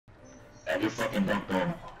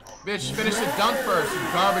Bitch, finish the dunk first, you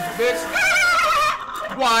garbage bitch.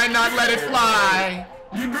 Why not let it fly?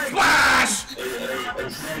 Splash!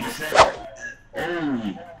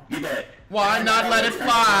 Why not let it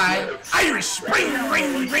fly? Irish spring,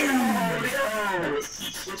 ring, ring.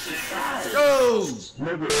 Go!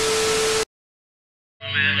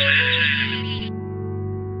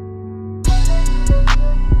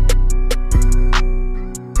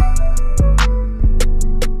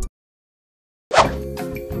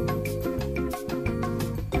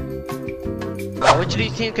 Which of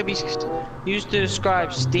these teams could be used to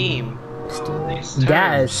describe steam?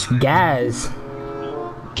 Gas.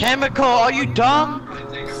 Chemical, are you dumb?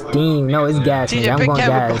 Steam, no, it's gas, nigga. I'm going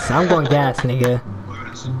gas. I'm going gas, nigga.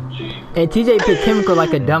 And TJ picked chemical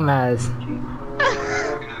like a dumbass.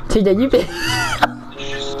 TJ, you picked.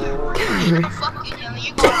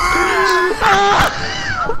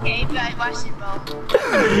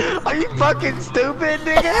 Are you fucking stupid,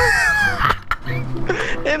 nigga?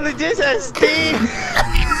 It legit says steam.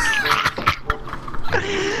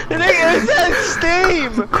 The nigga says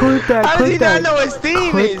steam. Clip that. How does he not know what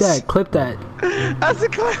steam is? Clip that. That's a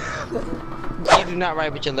clip. You do not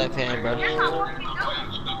write with your left hand, bro.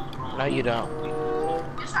 No, you don't.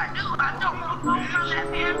 Yes, I do. I don't write with my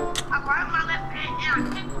left hand. I write with my left hand and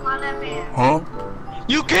I kick with my left hand. Huh?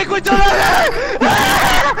 You kick with your left hand!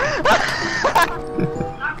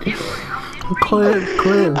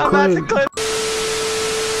 Clip. I'm about to clip.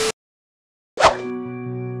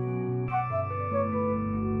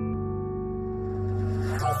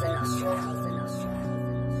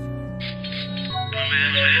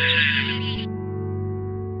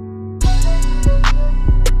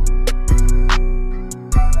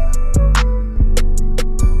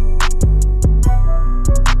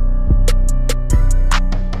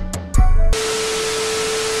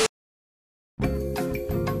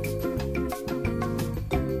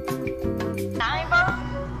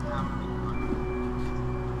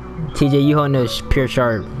 TJ, you holding this pure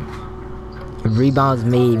sharp. Rebounds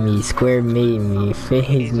made me, square made me,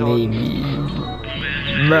 face made me.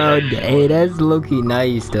 Bro, hey, that's low-key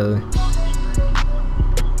nice though.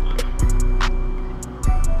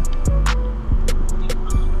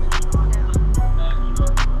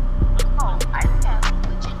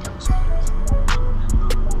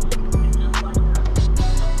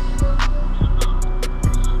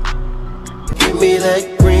 Give me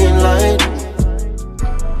that green light.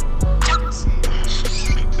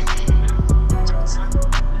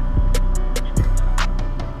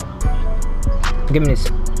 Give me this.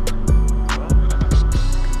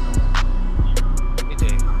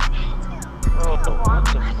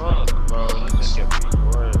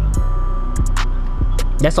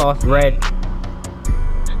 That's off, red.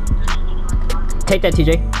 Take that,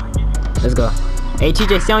 TJ. Let's go. Hey,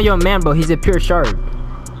 TJ, stay on your man, bro. He's a pure sharp.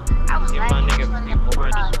 Yeah, my nigga before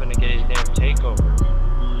just gonna get his damn takeover.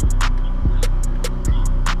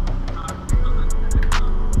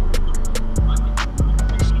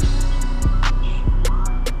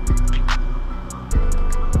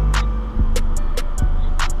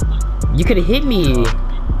 You could have hit me.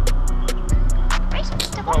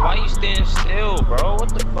 Bro, why you standing still, bro? What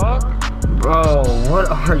the fuck? Bro,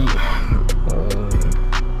 what are you?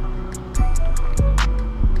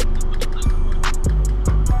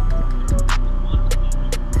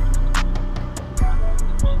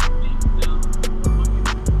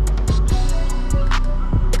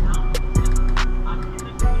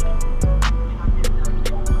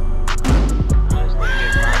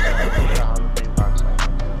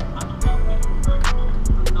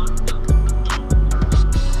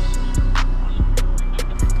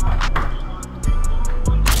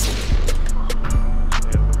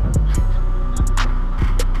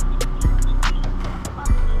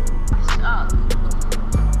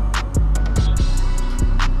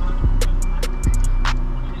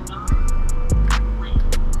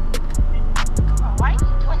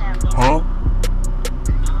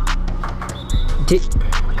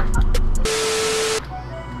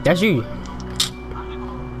 That's you.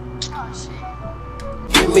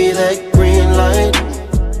 Give me that green light.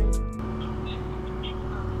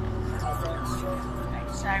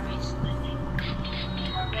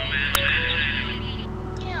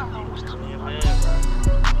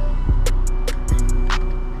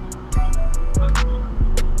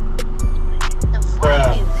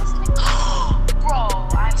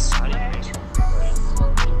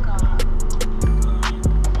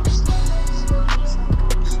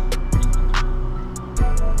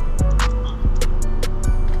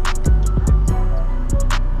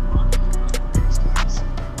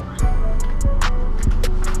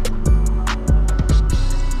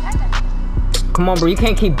 Come on, bro. You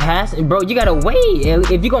can't keep passing, bro. You gotta wait.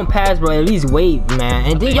 If you gonna pass, bro, at least wait, man.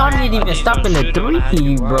 And then y'all didn't even stop in the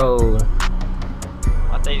 3, bro.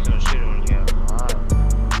 I thought you was gonna shoot him when you had a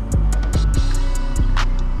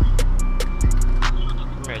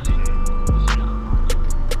Come here, TJ.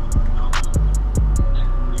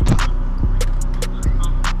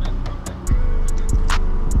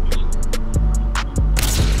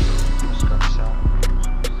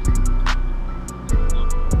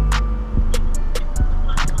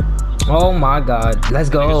 Oh my God. Let's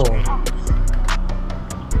go.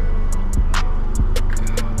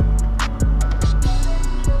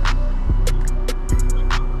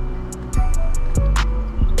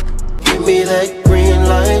 Give me that green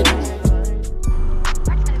light.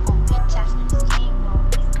 I gotta go beat test this game, bro.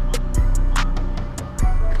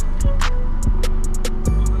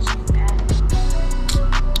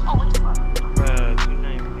 Oh, what the fuck?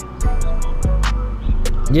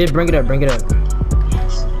 Yeah, bring it up, bring it up.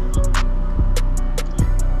 Yes.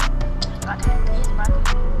 Goddamn, this bro.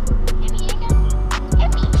 Hit me again?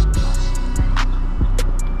 Hit me.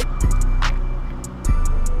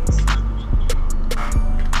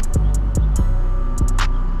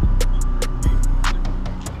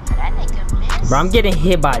 That nigga missed. Bro, I'm getting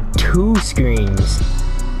hit by 2 screens.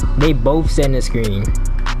 They both send a screen.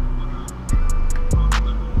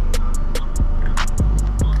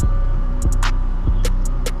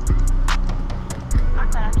 I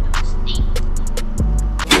thought I could sneak.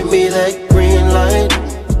 Give me that green light.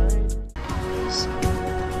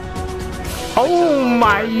 Oh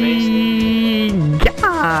my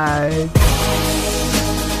God.